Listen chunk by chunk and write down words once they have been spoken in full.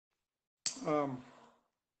Um,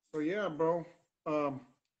 so yeah, bro. Um,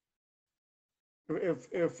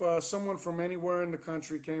 if someone from anywhere in the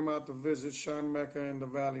country came out to visit Shaun Mecca in the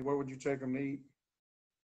Valley, where would you take them to eat?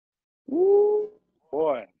 Woo,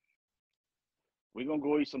 boy, we're gonna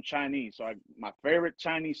go eat some Chinese. My favorite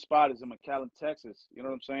Chinese spot is in McAllen, Texas. You know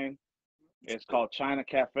what I'm saying? It's called China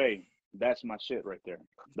Cafe. That's my shit right there.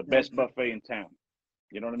 The best Okay. buffet in town.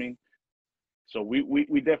 You know what I mean? So we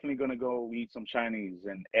definitely gonna go eat some Chinese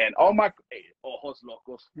and oh my hey, ojos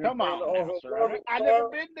locos. You're Come going to on now, sir. I never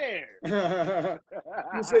been there. Ojo.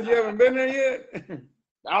 You said you haven't been there yet?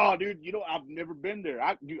 Oh, dude, I've never been there.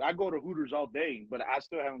 I go to Hooters all day, but I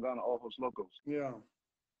still haven't gone to ojos locos. Yeah.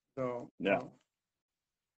 So, Yeah.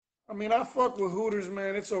 I mean, I fuck with Hooters,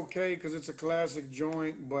 man. It's okay because it's a classic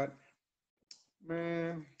joint. But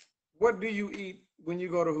man, what do you eat when you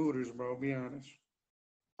go to Hooters, bro? Be honest.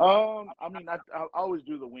 I mean, I always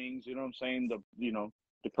do the wings. You know what I'm saying?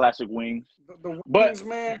 The classic wings. The But wings,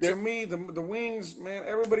 man. To they're me, the wings, man.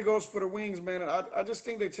 Everybody goes for the wings, man. I just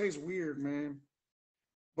think they taste weird, man.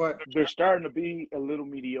 But they're starting to be a little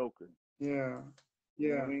mediocre. yeah, You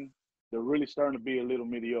know what I yeah, mean? They're really starting to be a little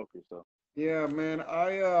mediocre. So yeah, man.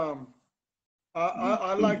 I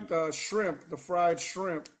like the shrimp, the fried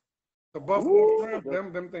shrimp, the buffalo ooh, shrimp.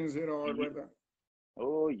 Them things hit hard right there.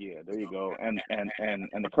 oh yeah, there you go. And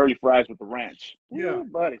the curly fries with the ranch. Yeah. Ooh,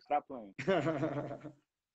 buddy, stop playing.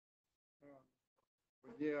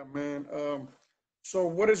 Yeah, man. So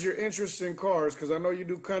what is your interest in cars? Because I know you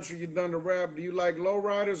do country, you've done the rap. Do you like low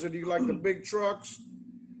riders or do you like the big trucks?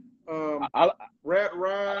 I, Um, I rat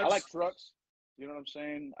I like rides? trucks. You know what I'm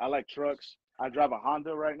saying? I like trucks. I drive a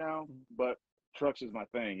Honda right now, but trucks is my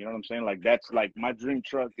thing. You know what I'm saying? Like that's like my dream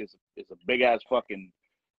truck is a big ass fucking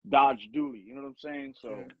Dodge Dually. You know what I'm saying? Shit.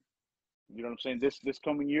 So you know what I'm saying? This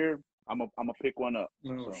coming year, I'm a pick one up.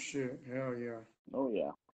 No So shit. Hell yeah. oh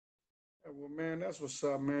yeah. Well, man, that's what's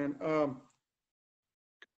up, man.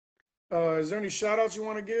 Is there any shout outs you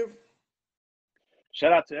want to give?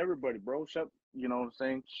 Shout out to everybody, bro. You know what I'm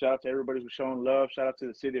saying? Shout out to everybody who's showing love. Shout out to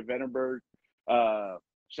the city of Edinburgh. Uh,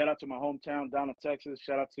 Shout out to my hometown down in Texas.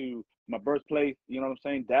 Shout out to my birthplace. You know what I'm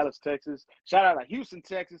saying? Dallas, Texas. Shout out to Houston,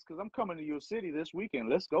 Texas, because I'm coming to your city this weekend.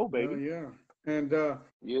 Let's go, Hell baby. yeah. And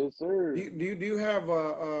Yes, sir. do you have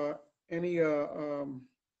any um,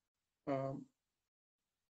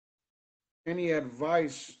 any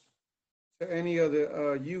advice to any of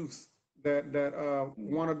the youth that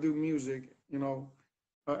Mm. want to do music,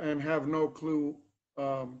 and have no clue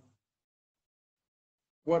um,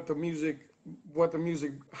 what the music,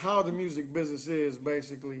 how the music business is,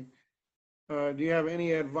 basically. Do you have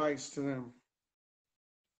any advice to them?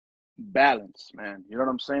 Balance, man. You know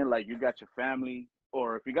what I'm saying? Like you got your family,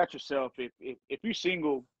 or if you got yourself, if you're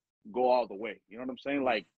single, go all the way. You know what I'm saying?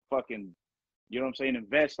 Like fucking, you know what I'm saying?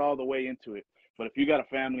 Invest all the way into it. But if you got a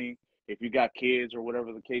family, if you got kids or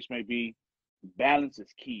whatever the case may be, balance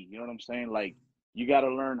is key. You know what I'm saying? Like you got to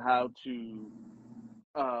learn how to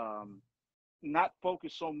um not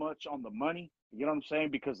focus so much on the money. You know what I'm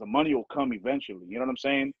saying? Because the money will come eventually. You know what I'm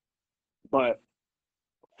saying? But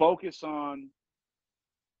focus on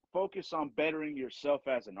focus on bettering yourself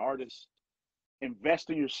as an artist. Invest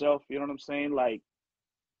in yourself. You know what I'm saying? Like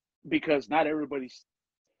because not everybody's.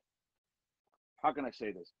 How can I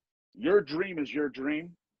say this? Your dream is your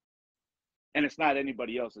dream, and it's not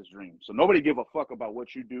anybody else's dream. So nobody give a fuck about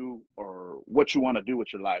what you do or what you want to do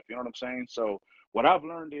with your life. You know what I'm saying? So what I've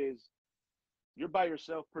learned is you're by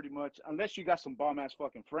yourself pretty much, unless you got some bomb ass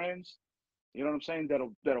fucking friends. You know what I'm saying?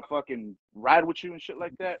 That'll fucking ride with you and shit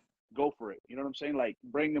like that. Go for it. You know what I'm saying? Like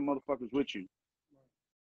bring them motherfuckers with you,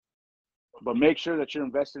 but make sure that you're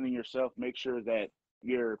investing in yourself. Make sure that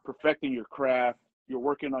you're perfecting your craft. You're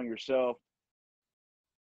working on yourself,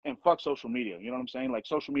 and fuck social media. You know what I'm saying? Like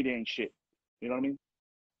social media ain't shit. You know what I mean?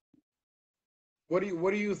 What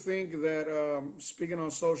do you think that speaking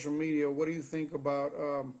on social media? What do you think about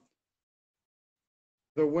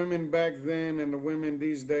the women back then and the women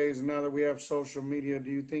these days? Now that we have social media,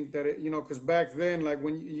 do you think that because back then, like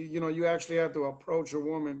when you actually had to approach a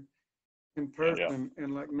woman in Yeah, person,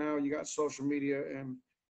 and like now you got social media, and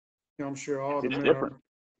I'm sure all the it's men different. are.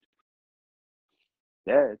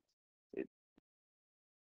 Yeah, it,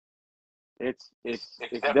 it's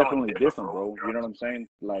definitely different, bro. You know what I'm saying?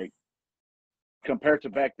 Like compared to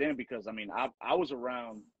back then, because I mean, I was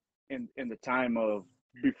around in the time of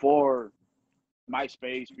before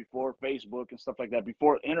MySpace, before Facebook and stuff like that,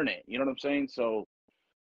 before internet. You know what I'm saying? So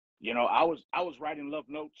I was writing love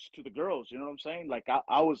notes to the girls. You know what I'm saying? Like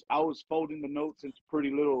I was folding the notes into pretty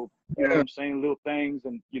little, you know what Yeah, I'm saying, little things,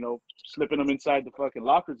 and slipping them inside the fucking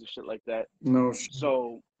lockers and shit like that. no shit.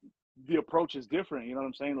 So the approach is different. You know what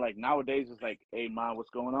I'm saying? Like nowadays, it's like, hey, man, what's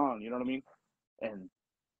going on? You know what I mean? And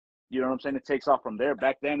you know what I'm saying? It takes off from there.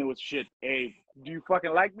 Back then, it was shit. Hey, do you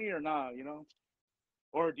fucking like me or not? You know?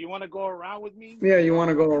 Or do you want to go around with me? Yeah, You you know? want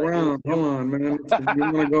to go Like around. Hold on, man.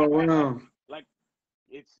 You want to go around. like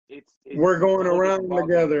We're it's a going whole different around ball game.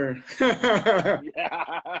 together.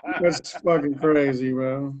 Yeah. That's fucking crazy,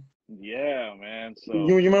 bro. Yeah, man. You So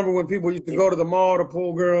remember when people used to it, go to the mall to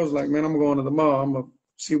pull girls? Like, man, I'm going to the mall. I'm gonna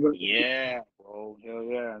see what. yeah, bro. Hell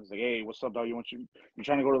yeah. It's like, hey, what's up, dog? You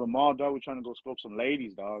trying to go to the mall, dog? We trying to go smoke some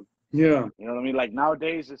ladies, dog. Yeah, You know what I mean? Like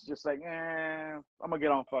nowadays, it's just like, I'm gonna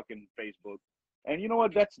get on fucking Facebook. And you know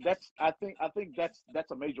what? I think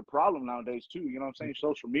that's a major problem nowadays too. You know what I'm saying?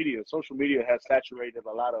 Social media. Social media has saturated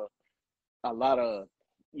a lot of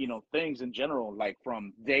things in general, like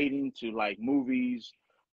from dating to like movies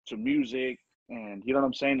to music, and you know what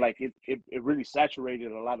I'm saying? Like it really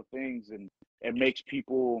saturated a lot of things, and it makes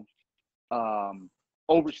people um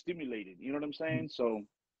overstimulated. You know what I'm saying? So,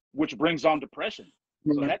 which brings on depression.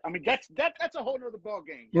 So right, that I mean that's a whole nother ball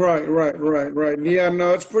game. You know what I'm right, saying? right, right, right. Yeah,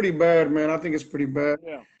 no, it's pretty bad, man. I think it's pretty bad.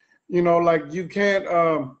 Yeah. Like you can't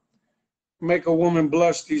make a woman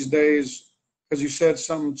blush these days because you said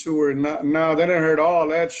something to her. Now they done heard all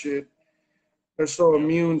that shit. They're so Yep.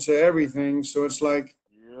 immune to everything. So it's like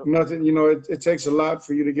Yep. nothing, it takes a lot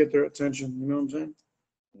for you to get their attention. You know what I'm saying?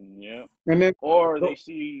 Yep. And then, Or they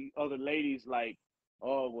see other ladies like,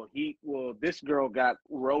 oh this girl got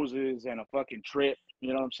roses and a fucking trip.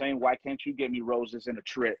 You know what I'm saying? Why can't you get me roses and a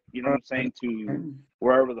trip? You know what I'm saying? To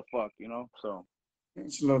wherever the fuck, So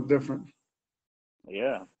it's a little different.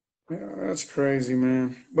 yeah. Yeah, that's crazy,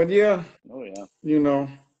 man. But yeah, Oh yeah. you know,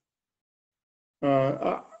 uh,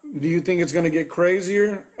 uh, do you think it's going to get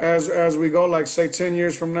crazier as we go? Like, say, 10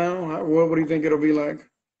 years from now, what do you think it'll be like?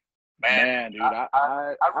 Man, dude,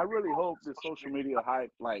 I really hope the social media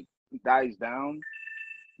hype like dies down.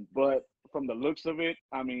 But from the looks of it,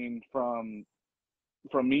 I mean, from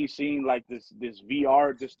me seeing like this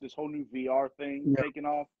VR, this whole new VR thing Yeah, taking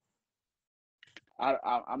off,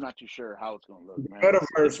 I'm not too sure how it's gonna look, the man.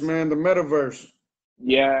 metaverse, It's man, the metaverse.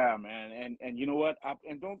 Yeah, man, and you know what?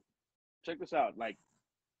 And don't check this out. Like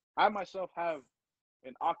I myself have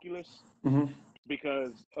an Oculus Hmm.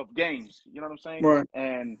 because of games. You know what I'm saying? Right.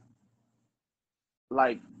 And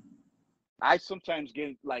like I sometimes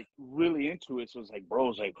get like really into it. So it's like, bro,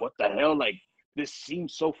 it's like, what the hell? Like this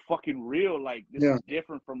seems so fucking real. Like this Yeah. is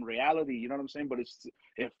different from reality. You know what I'm saying? But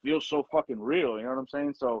it feels so fucking real. You know what I'm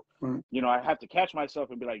saying? So, Right. I have to catch myself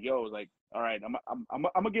and be like, yo, like, all right, I'm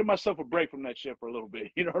gonna give myself a break from that shit for a little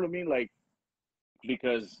bit. You know what I mean? Like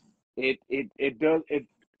because it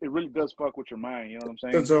really does fuck with your mind. You know what I'm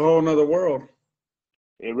saying? It's a whole nother world.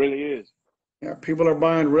 It really is. Yeah, people are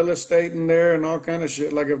buying real estate in there and all kind of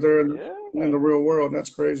shit. Like if they're in Yeah. the real world, that's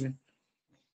crazy.